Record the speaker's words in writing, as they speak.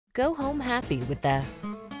Go home happy with the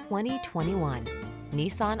 2021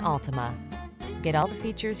 Nissan Altima. Get all the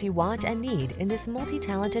features you want and need in this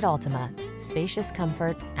multi-talented Altima. Spacious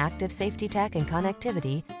comfort, active safety tech and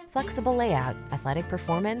connectivity, flexible layout, athletic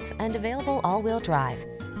performance, and available all-wheel drive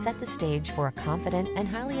set the stage for a confident and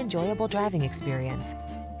highly enjoyable driving experience.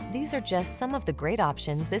 These are just some of the great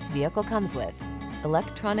options this vehicle comes with: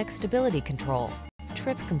 electronic stability control,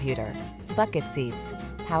 trip computer, bucket seats,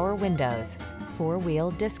 power windows, four-wheel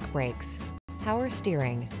disc brakes, power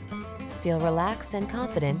steering. Feel relaxed and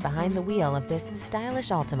confident behind the wheel of this stylish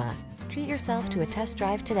Altima. Treat yourself to a test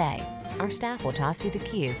drive today. Our staff will toss you the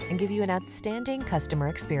keys and give you an outstanding customer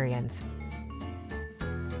experience.